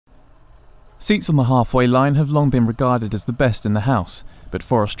Seats on the halfway line have long been regarded as the best in the house, but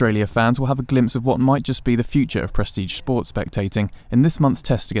 4Australia fans will have a glimpse of what might just be the future of prestige sports spectating in this month's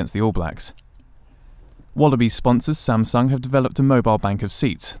test against the All Blacks. Wallabies sponsors Samsung have developed a mobile bank of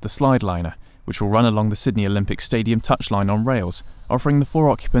seats, the Slide Liner, which will run along the Sydney Olympic Stadium touchline on rails, offering the 4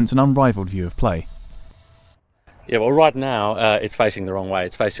 occupants an unrivalled view of play. Yeah, well, right now it's facing the wrong way.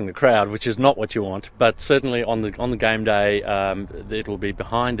 It's facing the crowd, which is not what you want. But certainly on the game day, it'll be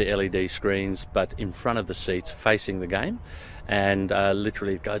behind the LED screens, but in front of the seats, facing the game, and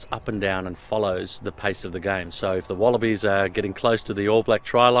literally it goes up and down and follows the pace of the game. So if the Wallabies are getting close to the All Black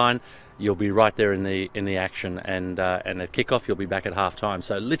try line, you'll be right there in the action, and at kickoff you'll be back at half time.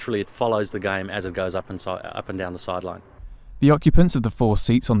 So literally it follows the game as it goes up and down the sideline. The occupants of the 4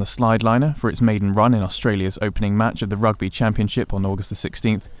 seats on the Slide Liner for its maiden run in Australia's opening match of the Rugby Championship on August the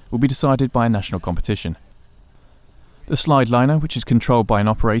 16th will be decided by a national competition. The Slide Liner, which is controlled by an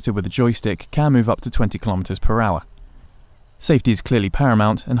operator with a joystick, can move up to 20 km per hour. Safety is clearly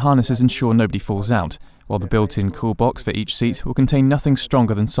paramount, and harnesses ensure nobody falls out, while the built-in cool box for each seat will contain nothing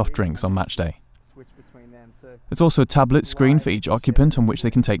stronger than soft drinks on match day. There's also a tablet screen for each occupant on which they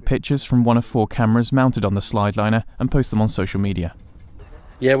can take pictures from one of 4 cameras mounted on the Slide Liner and post them on social media.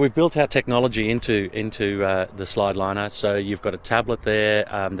 Yeah, we've built our technology into the Slide Liner, so you've got a tablet there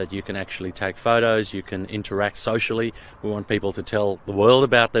that you can actually take photos, you can interact socially. We want people to tell the world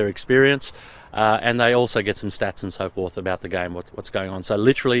about their experience, and they also get some stats and so forth about the game, what's going on. So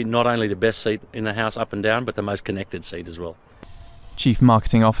literally not only the best seat in the house up and down, but the most connected seat as well. Chief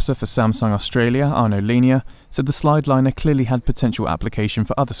Marketing Officer for Samsung Australia, Arno Linia, said the Slide Liner clearly had potential application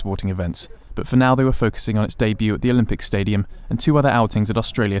for other sporting events, but for now they were focusing on its debut at the Olympic Stadium and 2 other outings at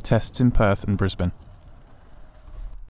Australia tests in Perth and Brisbane.